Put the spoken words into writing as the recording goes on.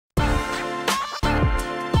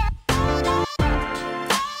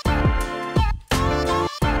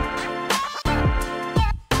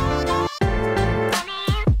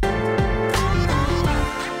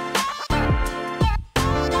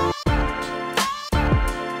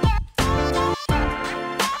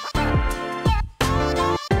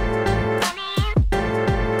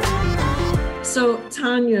So,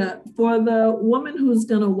 Tanya, for the woman who's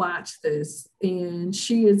going to watch this and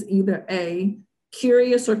she is either A,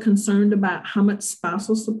 curious or concerned about how much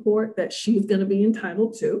spousal support that she's going to be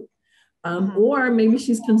entitled to, or maybe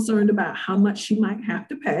she's concerned about how much she might have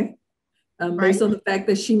to pay, based on the fact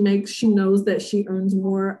that she knows that she earns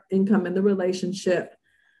more income in the relationship.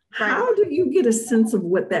 Right. How do you get a sense of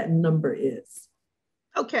what that number is?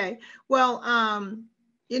 Okay, well,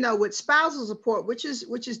 you know, with spousal support, which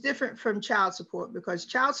is different from child support, because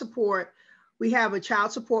child support, we have a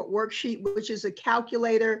child support worksheet, which is a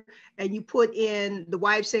calculator, and you put in the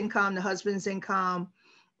wife's income, the husband's income,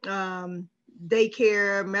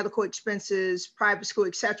 daycare, medical expenses, private school,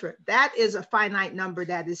 etc. That is a finite number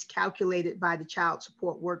that is calculated by the child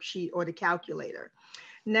support worksheet or the calculator.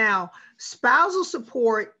 Now, spousal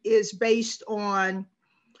support is based on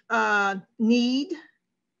need,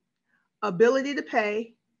 ability to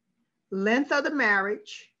pay, length of the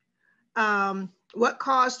marriage, what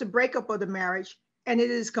caused the breakup of the marriage, and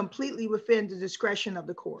it is completely within the discretion of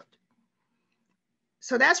the court.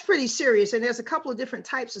 So that's pretty serious. And there's a couple of different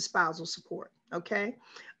types of spousal support, okay?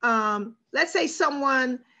 Let's say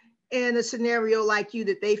someone in a scenario like you,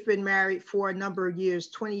 that they've been married for a number of years,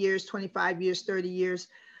 20 years, 25 years, 30 years,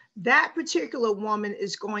 that particular woman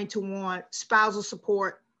is going to want spousal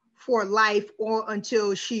support for life or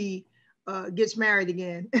until she gets married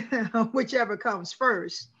again, whichever comes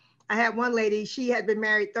first. I had one lady, she had been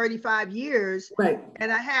married 35 years, right,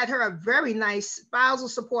 and I had her a very nice spousal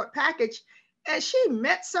support package, and she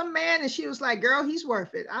met some man and she was like, girl, he's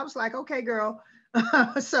worth it. I was like, okay, girl.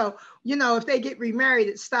 So, you know, if they get remarried,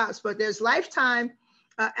 it stops, but there's lifetime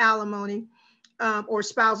alimony or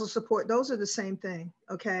spousal support. Those are the same thing,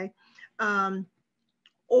 okay?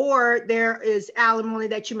 Or there is alimony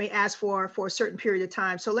that you may ask for a certain period of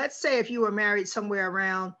time. So let's say if you were married somewhere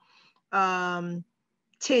around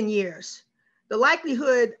 10 years, the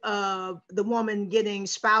likelihood of the woman getting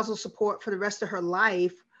spousal support for the rest of her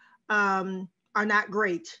life are not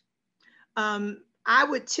great. I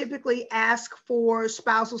would typically ask for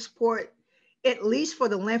spousal support at least for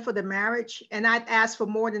the length of the marriage, and I'd ask for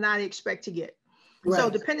more than I'd expect to get. Right.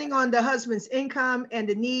 So depending on the husband's income and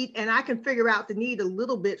the need, and I can figure out the need a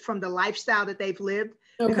little bit from the lifestyle that they've lived,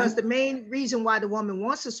 because the main reason why the woman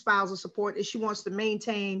wants a spousal support is she wants to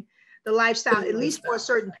maintain the lifestyle at least for a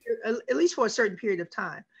certain period of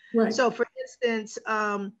time. Right. So for instance,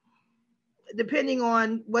 depending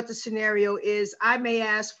on what the scenario is, I may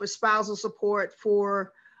ask for spousal support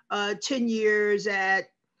for 10 years at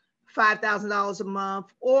 $5,000 a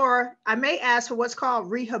month, or I may ask for what's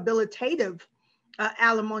called rehabilitative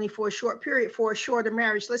alimony for a short period, for a shorter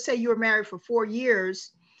marriage. Let's say you were married for 4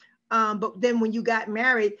 years, but then when you got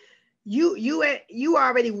married, you were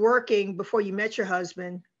already working before you met your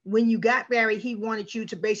husband. When you got married, he wanted you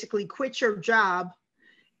to basically quit your job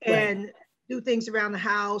and do things around the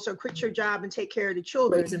house, or quit your job and take care of the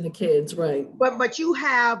children. Raising the kids, right. But you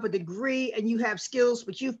have a degree and you have skills,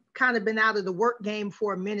 but you've kind of been out of the work game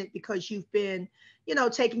for a minute because you've been, you know,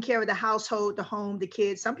 taking care of the household, the home, the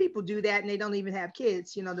kids. Some people do that and they don't even have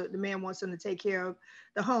kids. You know, the man wants them to take care of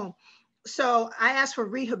the home. So I asked for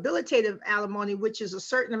rehabilitative alimony, which is a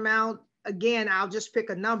certain amount. Again, I'll just pick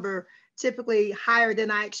a number, typically higher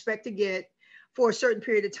than I expect to get, for a certain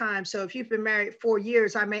period of time. So if you've been married 4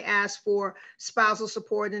 years, I may ask for spousal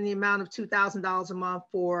support in the amount of $2,000 a month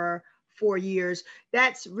for 4 years.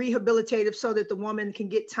 That's rehabilitative, so that the woman can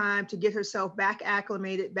get time to get herself back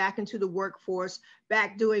acclimated, back into the workforce,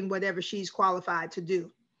 back doing whatever she's qualified to do.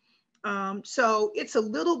 So it's a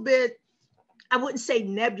little bit, I wouldn't say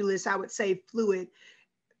nebulous, I would say fluid.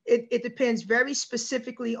 It depends very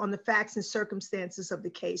specifically on the facts and circumstances of the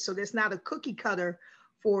case. So there's not a cookie cutter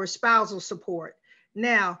for spousal support.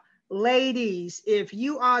 Now, ladies, if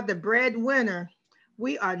you are the breadwinner,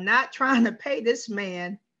 we are not trying to pay this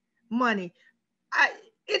man money.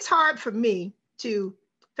 It's hard for me to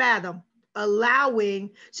fathom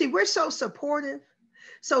allowing, see, we're so supportive.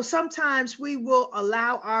 So sometimes we will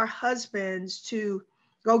allow our husbands to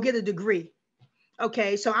go get a degree.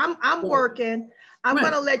 Okay, so I'm working, I'm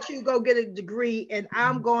going to let you go get a degree, and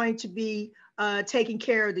I'm going to be taking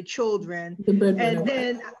care of the children. And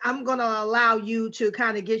then I'm going to allow you to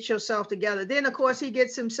kind of get yourself together. Then, of course, he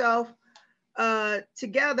gets himself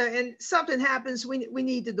together and something happens. We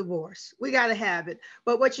need the divorce. We got to have it.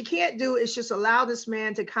 But what you can't do is just allow this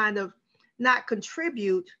man to kind of not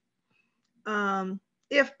contribute.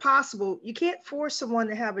 If possible, you can't force someone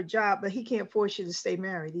to have a job, but he can't force you to stay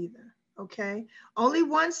married either. Okay. Only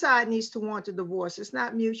one side needs to want the divorce. It's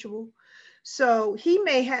not mutual. So he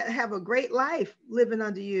may have a great life living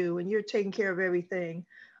under you and you're taking care of everything.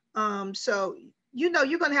 So you know,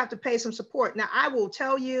 you're going to have to pay some support. Now, I will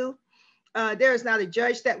tell you, there is not a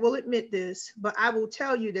judge that will admit this, but I will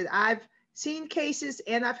tell you that I've seen cases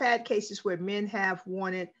and I've had cases where men have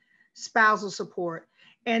wanted spousal support,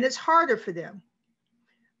 and it's harder for them.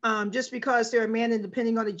 Just because they're a man and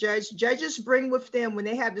depending on the judge, judges bring with them, when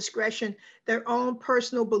they have discretion, their own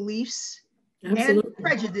personal beliefs and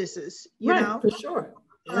prejudices, you know? For sure.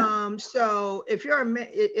 Yeah. So if you're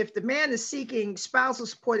if the man is seeking spousal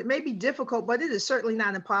support, it may be difficult, but it is certainly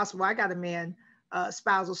not impossible. I got a man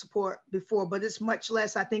spousal support before, but it's much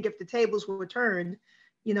less. I think if the tables were turned,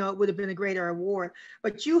 you know, it would have been a greater award.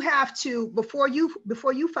 But you have to, before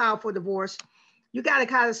you file for divorce, you got to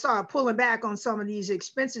kind of start pulling back on some of these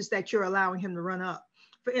expenses that you're allowing him to run up.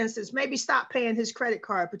 For instance, maybe stop paying his credit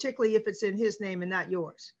card, particularly if it's in his name and not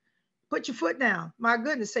yours. Put your foot down. My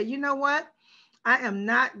goodness, say, you know what? I am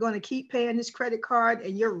not going to keep paying this credit card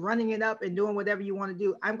and you're running it up and doing whatever you want to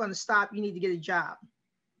do. I'm going to stop. You need to get a job.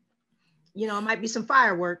 You know, it might be some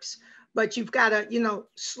fireworks, but you've got to, you know,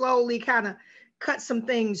 slowly kind of cut some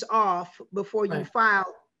things off before you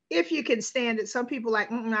file. If you can stand it. Some people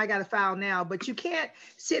like, I got to file now, but you can't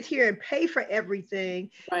sit here and pay for everything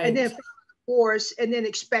and then file divorce and then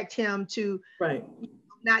expect him to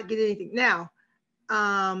not get anything. Now,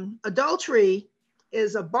 adultery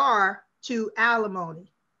is a bar to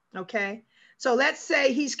alimony. Okay. So let's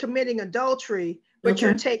say he's committing adultery, but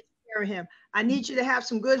you're taking care of him. I need you to have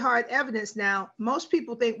some good hard evidence. Now, most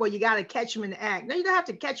people think, well, you got to catch him in the act. No, you don't have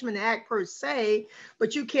to catch him in the act per se,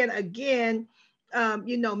 but you can, again,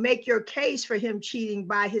 you know, make your case for him cheating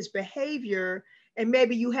by his behavior. And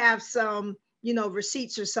maybe you have some, you know,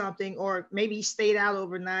 receipts or something, or maybe he stayed out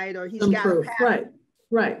overnight, or he's got a pattern.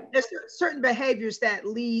 There's certain behaviors that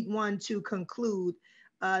lead one to conclude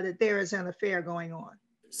that there is an affair going on.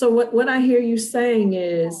 So what I hear you saying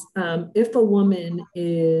is, if a woman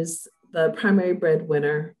is the primary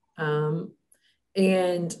breadwinner,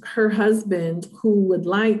 and her husband, who would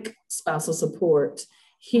like spousal support,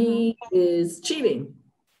 he is cheating.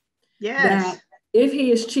 That if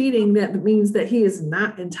he is cheating, that means that he is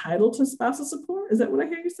not entitled to spousal support. Is that what I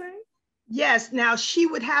hear you saying? Yes. Now she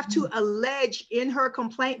would have to allege in her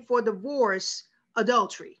complaint for divorce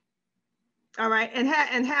adultery. All right, and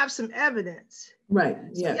have some evidence. Right.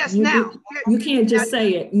 Yeah. Yes. You can't just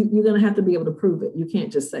say it. You're going to have to be able to prove it. You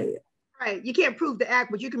can't just say it. Right. You can't prove the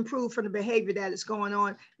act, but you can prove from the behavior that is going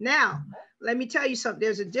on. Now, let me tell you something.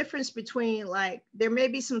 There's a difference between, like, there may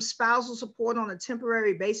be some spousal support on a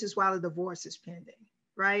temporary basis while the divorce is pending,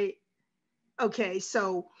 right? Okay.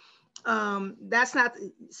 So that's not,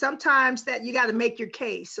 sometimes that you got to make your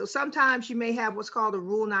case. So sometimes you may have what's called a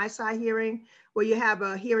rule nisi hearing, where you have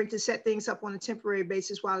a hearing to set things up on a temporary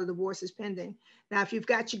basis while the divorce is pending. Now, if you've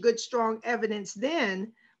got your good, strong evidence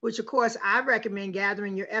then, which of course I recommend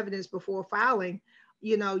gathering your evidence before filing,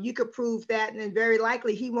 you know, you could prove that, and then very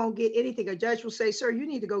likely he won't get anything. A judge will say, sir, you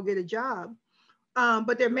need to go get a job.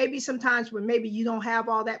 But there may be some times when maybe you don't have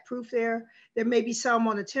all that proof there. There may be some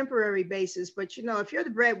on a temporary basis, but you know, if you're the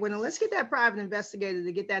breadwinner, let's get that private investigator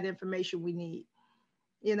to get that information we need,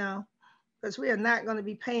 you know, because we are not going to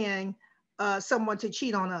be paying someone to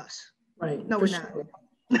cheat on us. Right. No, we're not.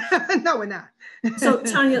 No, we're not. So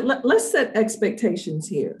Tanya, let's set expectations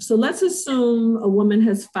here. So let's assume a woman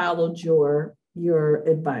has followed your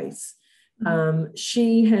advice.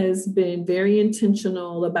 She has been very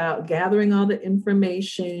intentional about gathering all the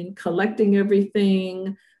information, collecting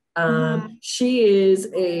everything. She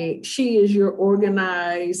is your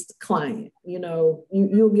organized client. You know,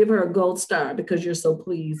 you'll give her a gold star because you're so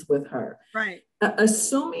pleased with her. Right.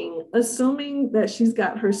 Assuming that she's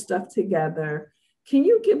got her stuff together, can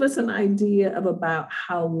you give us an idea of about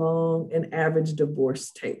how long an average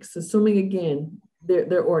divorce takes? Assuming, again,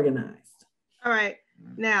 they're organized. All right.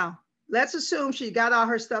 Now, let's assume she got all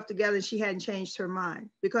her stuff together and she hadn't changed her mind.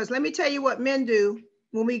 Because let me tell you what men do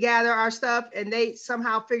when we gather our stuff and they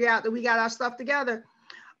somehow figure out that we got our stuff together.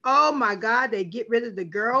 Oh my God, they get rid of the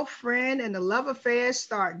girlfriend and the love affair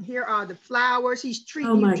starting. Here are the flowers. He's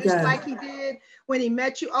treating you just like he did when he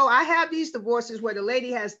met you. Oh, I have these divorces where the lady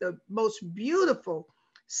has the most beautiful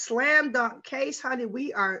slam dunk case, honey.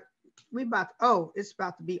 It's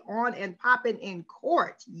about to be on and popping in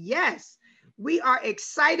court. Yes, we are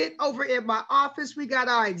excited over in my office. We got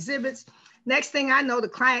our exhibits. Next thing I know, the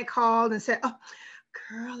client called and said, oh,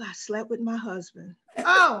 girl, I slept with my husband.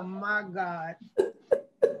 Oh my God.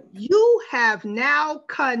 You have now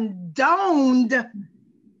condoned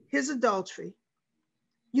his adultery.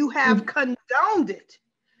 You have condoned it.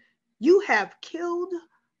 You have killed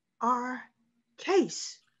our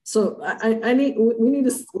case. So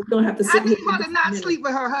we're gonna have to sit I here. need her to not sleep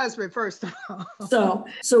with her husband, first of all.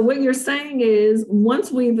 So what you're saying is,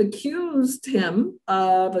 once we've accused him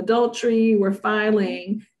of adultery, we're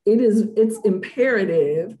filing, it's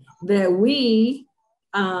imperative that we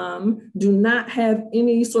do not have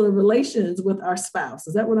any sort of relations with our spouse.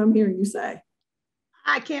 Is that what I'm hearing you say?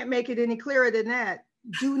 I can't make it any clearer than that.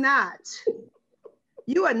 Do not.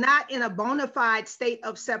 You are not in a bona fide state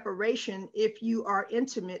of separation if you are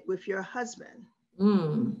intimate with your husband.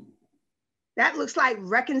 That looks like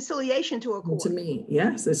reconciliation to a court. To me,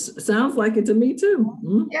 yes, it sounds like it to me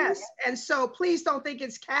too. Yes, and so please don't think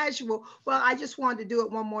it's casual. Well, I just wanted to do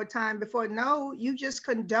it one more time before. No, you just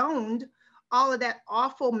condoned all of that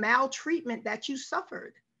awful maltreatment that you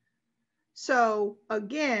suffered. So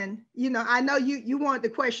again, I know you want the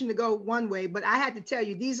question to go one way, but I had to tell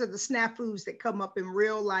you, these are the snafus that come up in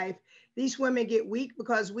real life. These women get weak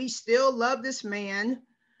because we still love this man.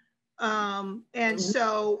 And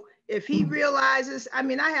so if he realizes, I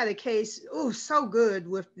mean, I had a case, so good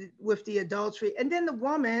with the adultery. And then the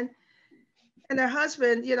woman and her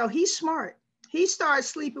husband, he's smart. He starts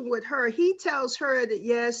sleeping with her. He tells her that,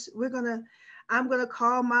 yes, I'm going to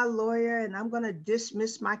call my lawyer and I'm going to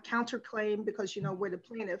dismiss my counterclaim because, we're the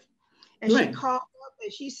plaintiff. And She called up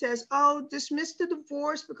and she says, oh, dismiss the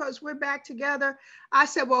divorce because we're back together. I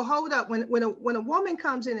said, well, hold up. When a woman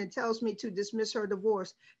comes in and tells me to dismiss her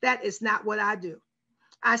divorce, that is not what I do.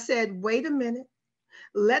 I said, wait a minute.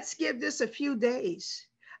 Let's give this a few days.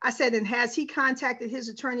 I said, and has he contacted his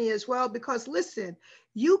attorney as well? Because listen,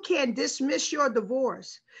 you can dismiss your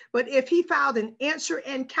divorce, but if he filed an answer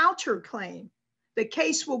and counterclaim, the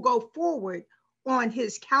case will go forward on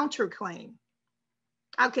his counterclaim.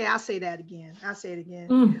 Okay, I'll say that again. I'll say it again.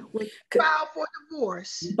 When you file for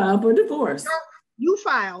divorce, you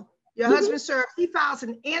file, your husband served, he files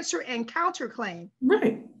an answer and counterclaim.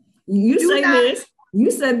 Right. You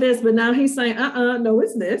said this, but now he's saying, no,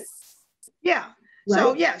 it's this. Yeah. Right?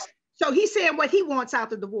 So yes. So he's saying what he wants out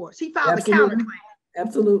the divorce. He filed a counterclaim.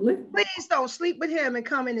 Absolutely. Please don't sleep with him and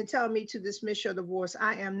come in and tell me to dismiss your divorce.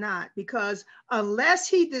 I am not, because unless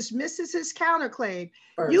he dismisses his counterclaim,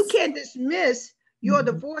 you can dismiss your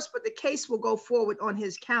divorce, but the case will go forward on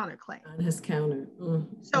his counterclaim. On his counter.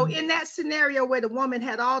 So in that scenario where the woman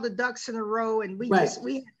had all the ducks in a row and we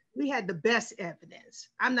had the best evidence.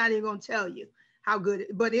 I'm not even going to tell you how good,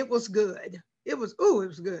 but it was good. It was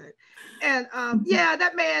good. And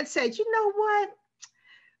that man said, you know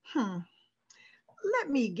what?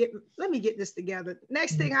 Let me get this together.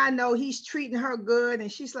 Next thing I know, he's treating her good.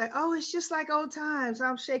 And she's like, oh, it's just like old times.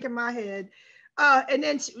 I'm shaking my head. And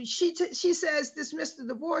then she says, dismiss the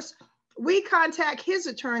divorce. We contact his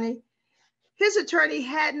attorney. His attorney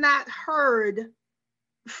had not heard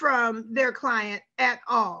from their client at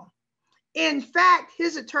all. In fact,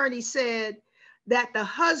 his attorney said that the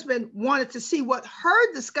husband wanted to see what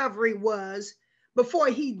her discovery was before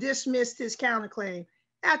he dismissed his counterclaim,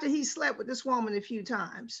 after he slept with this woman a few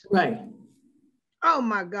times. Right. Oh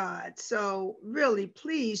my God. So really,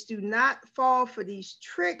 please do not fall for these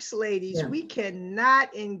tricks, ladies. Yeah. We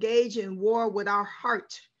cannot engage in war with our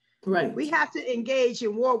heart. Right. We have to engage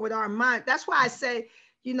in war with our mind. That's why I say,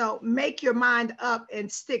 make your mind up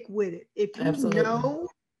and stick with it. If you know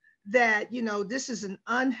that, this is an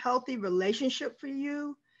unhealthy relationship for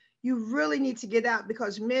you, you really need to get out,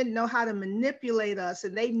 because men know how to manipulate us,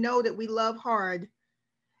 and they know that we love hard.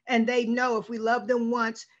 And they know if we love them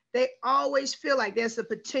once, they always feel like there's the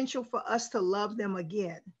potential for us to love them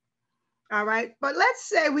again. All right. But let's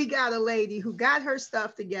say we got a lady who got her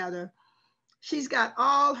stuff together. She's got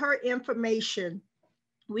all her information.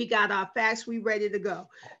 We got our facts. We ready to go.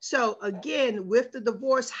 So again, with the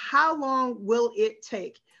divorce, how long will it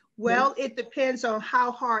take? Well, it depends on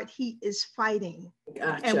how hard he is fighting.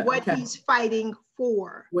 Gotcha. And what he's fighting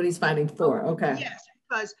for. What he's fighting for. Okay. Yes,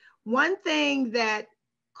 because one thing that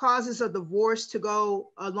causes a divorce to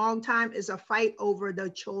go a long time is a fight over the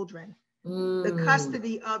children, the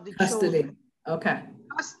custody of the children. Okay.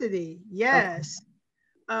 Custody, yes.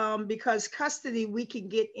 Okay. Because custody, we can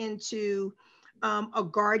get into a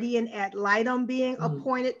guardian ad litem being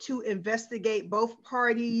appointed to investigate both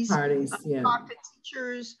parties. Talk to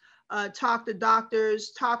teachers, talk to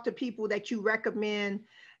doctors, talk to people that you recommend.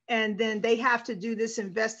 And then they have to do this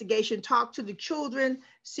investigation, talk to the children,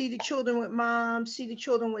 see the children with mom, see the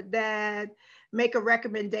children with dad, make a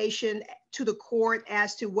recommendation to the court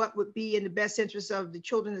as to what would be in the best interest of the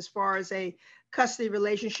children as far as a custody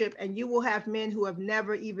relationship. And you will have men who have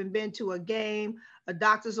never even been to a game, a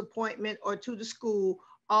doctor's appointment, or to the school,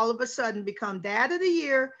 all of a sudden become dad of the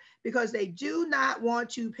year because they do not want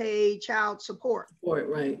to pay child support.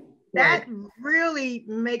 Right. that really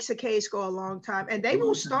makes a case go a long time, and they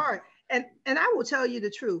will start. And I will tell you the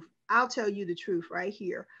truth. I'll tell you the truth right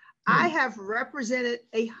here. I have represented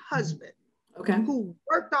a husband who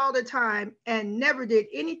worked all the time and never did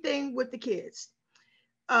anything with the kids.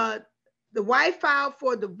 The wife filed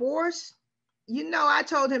for divorce. You know, I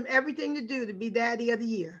told him everything to do to be daddy of the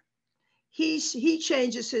year. He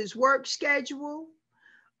changes his work schedule.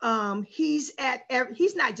 He's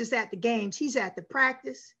not just at the games, he's at the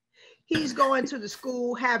practice. He's going to the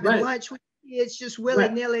school, having lunch with kids, just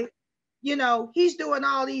willy-nilly. You know, he's doing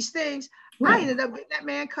all these things. I ended up getting that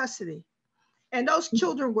man custody. And those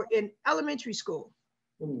children were in elementary school.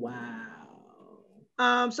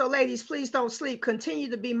 Wow. So ladies, please don't sleep. Continue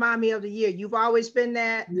to be mommy of the year. You've always been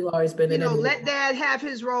that. You've always been, let dad have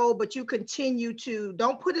his role, but you continue to,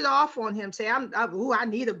 don't put it off on him. Say, I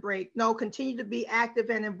need a break. No, continue to be active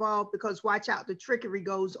and involved, because watch out, the trickery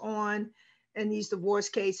goes on in these divorce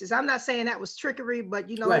cases. I'm not saying that was trickery, but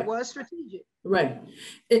it was strategic. Right.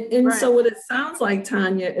 And so what it sounds like,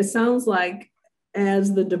 Tanya, it sounds like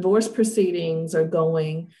as the divorce proceedings are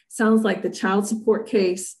going, sounds like the child support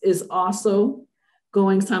case is also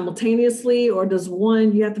going simultaneously, or does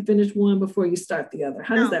you have to finish one before you start the other?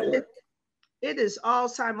 How does that work? It is all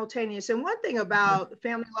simultaneous. And one thing about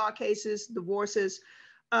family law cases, divorces,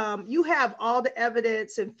 you have all the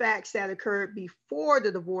evidence and facts that occurred before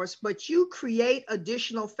the divorce, but you create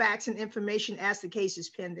additional facts and information as the case is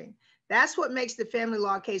pending. That's what makes the family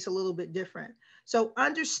law case a little bit different. So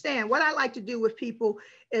understand, what I like to do with people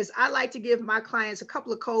is I like to give my clients a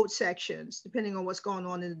couple of code sections, depending on what's going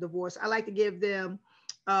on in the divorce. I like to give them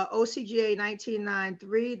OCGA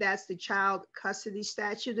 1993, that's the child custody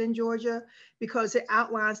statute in Georgia, because it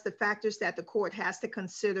outlines the factors that the court has to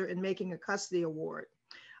consider in making a custody award.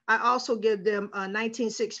 I also give them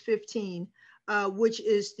 19615, which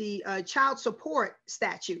is the child support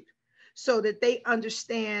statute, so that they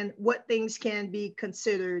understand what things can be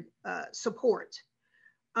considered support.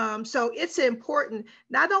 So it's important,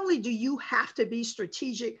 not only do you have to be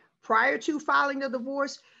strategic prior to filing the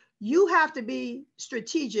divorce, you have to be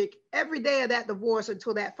strategic every day of that divorce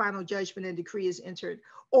until that final judgment and decree is entered,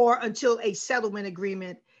 or until a settlement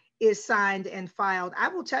agreement is signed and filed. I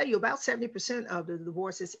will tell you, about 70% of the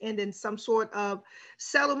divorces end in some sort of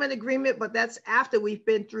settlement agreement, but that's after we've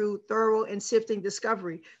been through thorough and sifting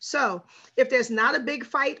discovery. So if there's not a big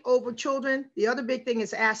fight over children, the other big thing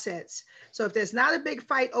is assets. So if there's not a big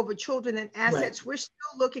fight over children and assets, we're still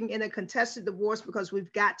looking in a contested divorce, because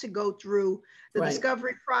we've got to go through the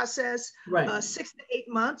discovery process, 6 to 8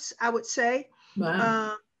 months, I would say.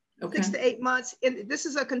 Wow. 6 to 8 months. And this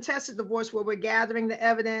is a contested divorce where we're gathering the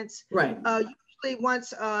evidence. Usually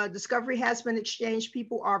once discovery has been exchanged,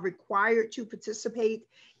 people are required to participate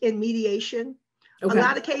in mediation. A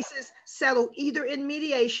lot of cases settle either in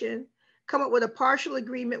mediation, come up with a partial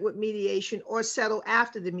agreement with mediation, or settle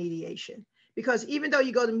after the mediation. Because even though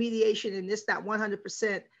you go to mediation and it's not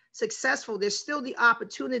 100% successful, there's still the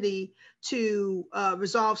opportunity to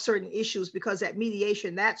resolve certain issues, because at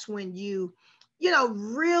mediation, that's when you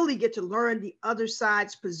really get to learn the other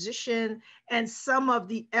side's position and some of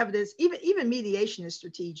the evidence. Even mediation is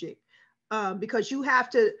strategic, because you have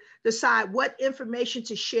to decide what information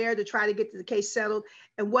to share to try to get the case settled,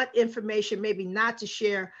 and what information maybe not to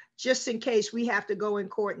share, just in case we have to go in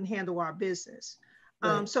court and handle our business.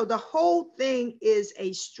 So the whole thing is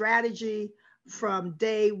a strategy from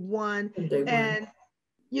day one. And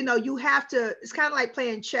you have to, it's kind of like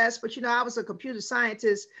playing chess, but I was a computer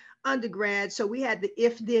scientist undergrad, so we had the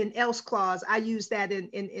if then else clause. I use that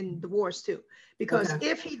in divorce too, because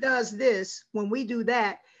if he does this, when we do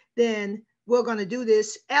that, then we're going to do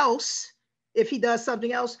this, else if he does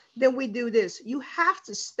something else, then we do this. You have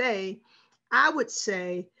to stay, I would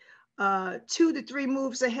say, 2 to 3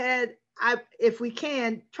 moves ahead. If we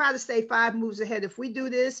can, try to stay 5 moves ahead. If we do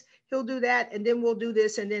this, he'll do that, and then we'll do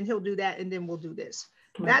this, and then he'll do that, and then we'll do this.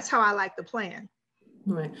 That's how I like to plan.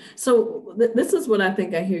 Right. So this is what I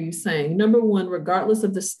think I hear you saying. Number one, regardless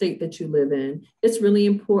of the state that you live in, it's really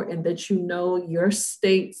important that you know your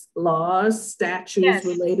state's laws, statutes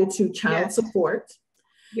related to child support.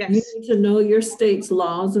 You need to know your state's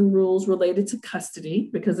laws and rules related to custody,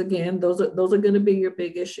 because again, those are going to be your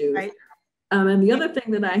big issues. And the other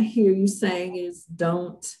thing that I hear you saying is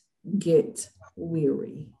don't get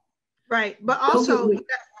weary. But also,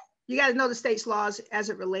 you got to know the state's laws as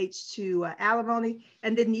it relates to alimony.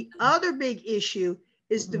 And then the other big issue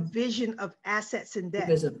is division of assets and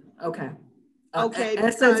debts.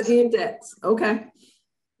 Assets and debts.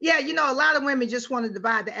 Yeah, a lot of women just want to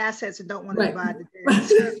divide the assets and don't want to divide the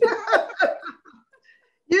debts.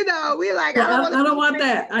 We like, I don't want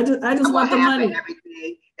that. I just want the money.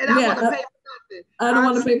 Everything. and I want to pay for nothing. I don't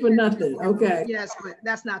want to pay for nothing. Okay. Yes, but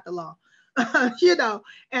that's not the law. You know,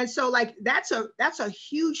 and so like that's a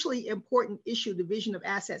hugely important issue, division of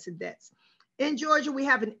assets and debts. In Georgia, we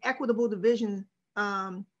have an equitable division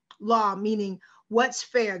law, meaning what's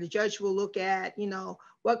fair. The judge will look at, you know,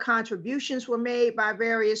 what contributions were made by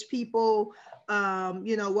various people,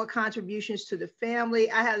 you know, what contributions to the family.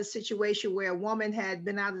 I had a situation where a woman had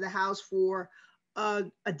been out of the house for a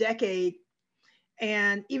decade.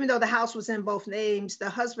 And even though the house was in both names, the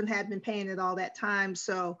husband had been paying it all that time.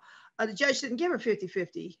 So the judge didn't give her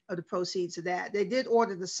 50-50 of the proceeds of that. They did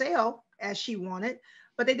order the sale as she wanted,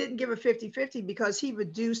 but they didn't give her 50-50 because he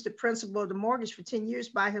reduced the principal of the mortgage for 10 years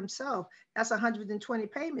by himself. That's 120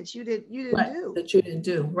 payments you didn't do. That you didn't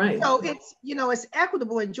do, right. So it's, you know, it's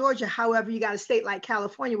equitable in Georgia. However, you got a state like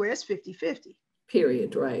California where it's 50-50.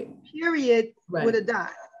 Period, right. Period, right. With a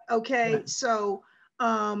dot, okay? Right. So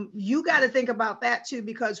you got to think about that too,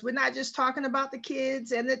 because we're not just talking about the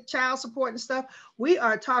kids and the child support and stuff. We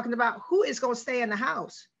are talking about who is going to stay in the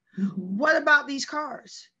house. Mm-hmm. What about these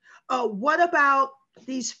cars? What about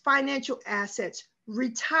these financial assets,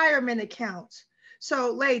 retirement accounts?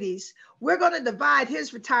 So ladies, we're going to divide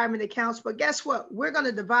his retirement accounts, but guess what? We're going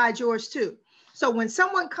to divide yours too. So when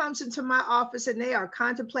someone comes into my office and they are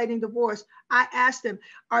contemplating divorce, I ask them,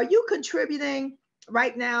 are you contributing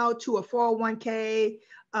right now to a 401k,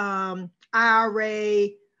 IRA,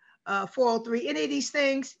 403, any of these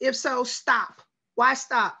things? If so, stop. Why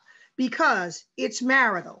stop? Because it's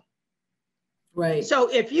marital. Right. So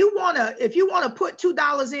if you wanna put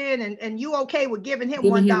 $2 in and you okay with giving him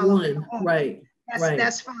 $1, right.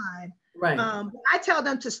 That's fine. Right. I tell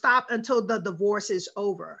them to stop until the divorce is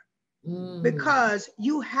over. Because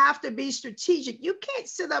you have to be strategic. You can't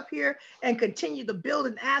sit up here and continue to build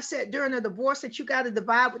an asset during a divorce that you got to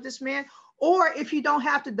divide with this man. Or if you don't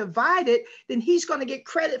have to divide it, then he's going to get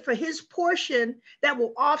credit for his portion that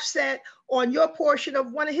will offset on your portion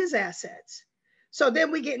of one of his assets. So then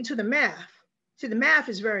we get into the math. See, the math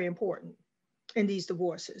is very important in these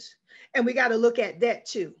divorces. And we got to look at that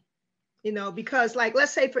too. You know, because like,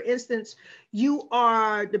 let's say, for instance, you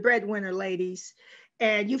are the breadwinner, ladies,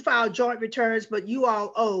 and you file joint returns, but you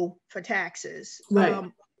all owe for taxes.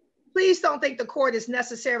 Right. Please don't think the court is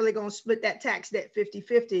necessarily going to split that tax debt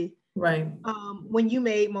 50-50. Right. When you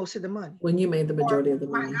made most of the money. When you made the majority of the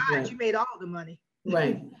money. My God, right. You made all the money.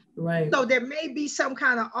 Right. Right. So there may be some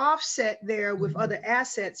kind of offset there with other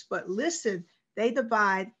assets, but listen, they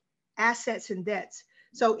divide assets and debts.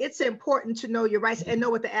 So it's important to know your rights and know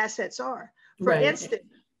what the assets are. For instance,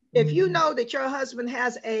 if you know that your husband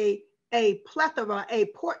has a plethora, a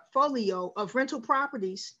portfolio of rental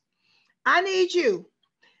properties, I need you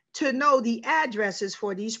to know the addresses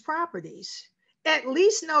for these properties. At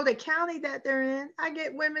least know the county that they're in. I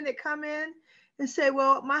get women that come in and say,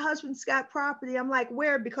 well, my husband's got property. I'm like,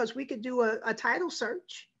 where? Because we could do a title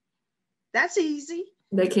search. That's easy.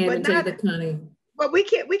 They can't even tell you the county. But we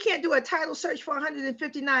can't do a title search for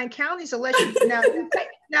 159 counties unless you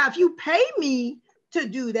now if you pay me to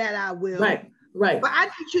do that, I will. Right. But I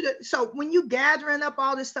need you to, so when you gathering up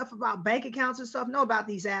all this stuff about bank accounts and stuff, know about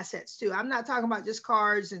these assets too. I'm not talking about just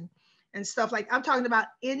cars and stuff like, I'm talking about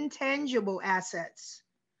intangible assets.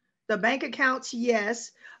 The bank accounts,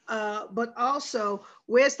 yes, but also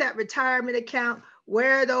where's that retirement account?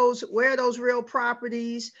 Where are those real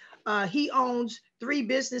properties? He owns 3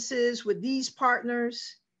 businesses with these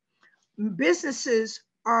partners. Businesses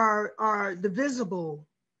are divisible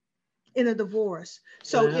in a divorce.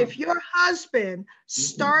 So if your husband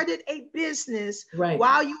started a business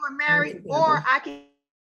while you were married, or I can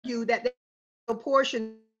argue that a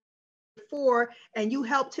portion before and you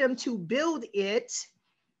helped him to build it,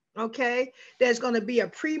 okay, there's going to be a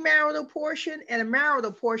premarital portion and a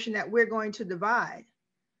marital portion that we're going to divide.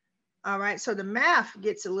 All right, so the math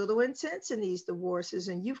gets a little intense in these divorces,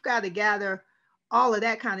 and you've got to gather all of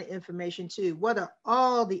that kind of information too. What are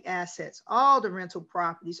all the assets, all the rental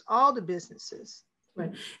properties, all the businesses?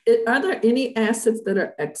 Right. Are there any assets that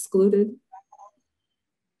are excluded?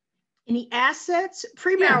 Any assets?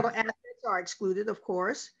 Premarital assets are excluded, of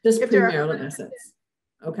course. Just premarital assets.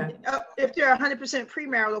 Okay. If they're 100%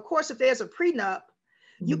 premarital, of course, if there's a prenup,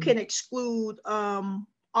 you can exclude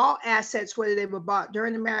all assets, whether they were bought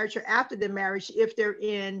during the marriage or after the marriage, if they're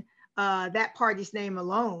in that party's name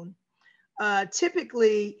alone.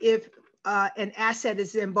 Typically, if an asset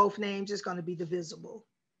is in both names, it's going to be divisible.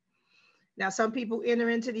 Now, some people enter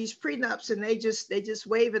into these prenups and they just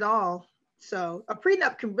waive it all. So a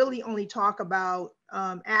prenup can really only talk about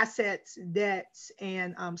assets, debts,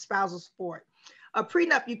 and spousal support. A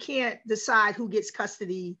prenup, you can't decide who gets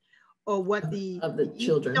custody or what of the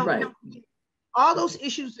children, right? All those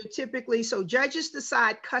issues are typically, so judges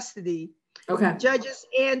decide custody. Okay. Judges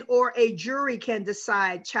and or a jury can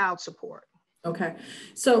decide child support. Okay.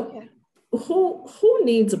 So who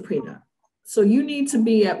needs a prenup? So you need to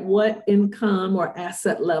be at what income or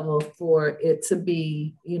asset level for it to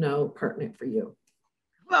be, pertinent for you?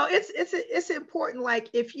 Well, it's important. Like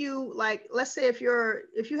if you let's say if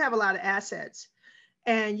you have a lot of assets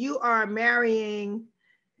and you are marrying,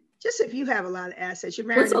 just if you have a lot of assets, you're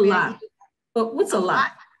marrying a lot. But what's a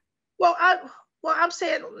lot? Well, I'm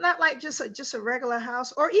saying not like just a regular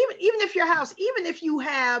house, or even if your house, even if you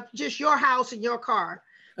have just your house and your car,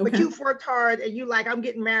 but you've worked hard and you like, I'm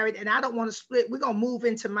getting married and I don't want to split. We're gonna move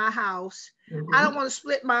into my house. I don't want to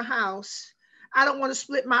split my house. I don't want to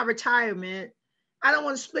split my retirement. I don't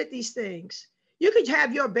want to split these things. You could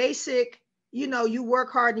have your basic, you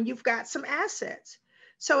work hard and you've got some assets.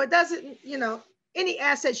 So it doesn't, any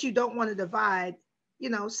assets you don't want to divide,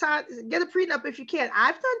 get a prenup if you can.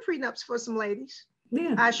 I've done prenups for some ladies.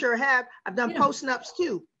 Yeah. I sure have. I've done postnups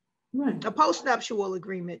too. Right. A postnuptial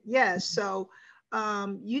agreement. Yes. So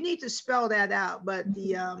you need to spell that out. But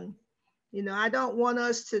the, I don't want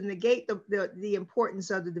us to negate the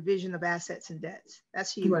importance of the division of assets and debts.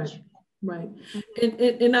 That's huge. Right.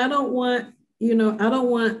 And I don't want,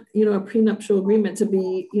 a prenuptial agreement to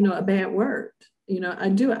be, a bad word. I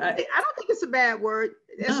don't think it's a bad word.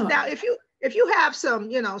 No. Now, if you have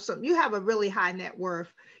you have a really high net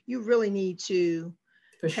worth, you really need to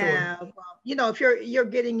have, if you're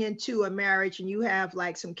getting into a marriage and you have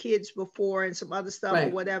like some kids before and some other stuff or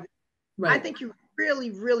whatever, I think you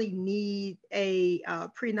really, really need a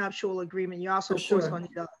prenuptial agreement. You also, of course, going to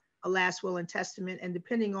need a last will and testament, and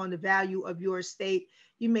depending on the value of your estate,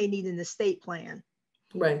 you may need an estate plan.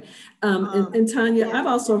 Right. And Tanya, I've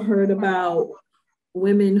also heard about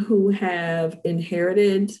women who have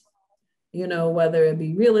inherited, whether it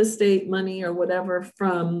be real estate, money, or whatever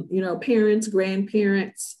from, parents,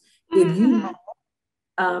 grandparents. If you,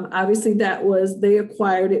 obviously they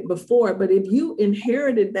acquired it before, but if you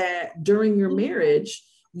inherited that during your marriage,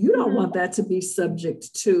 you don't want that to be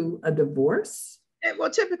subject to a divorce.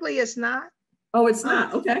 Well, typically it's not. Oh, it's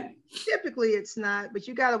not. Okay. Typically it's not, but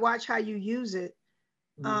you got to watch how you use it.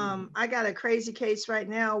 I got a crazy case right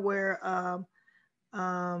now where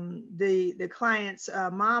the client's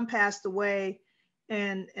mom passed away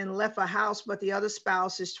and left a house, but the other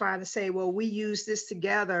spouse is trying to say, well, we use this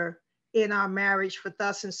together in our marriage for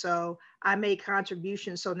thus and so. I made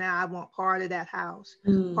contributions, so now I want part of that house,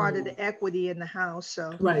 part of the equity in the house.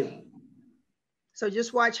 So So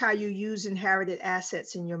just watch how you use inherited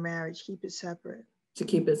assets in your marriage. Keep it separate. To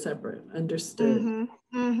keep it separate. Understood.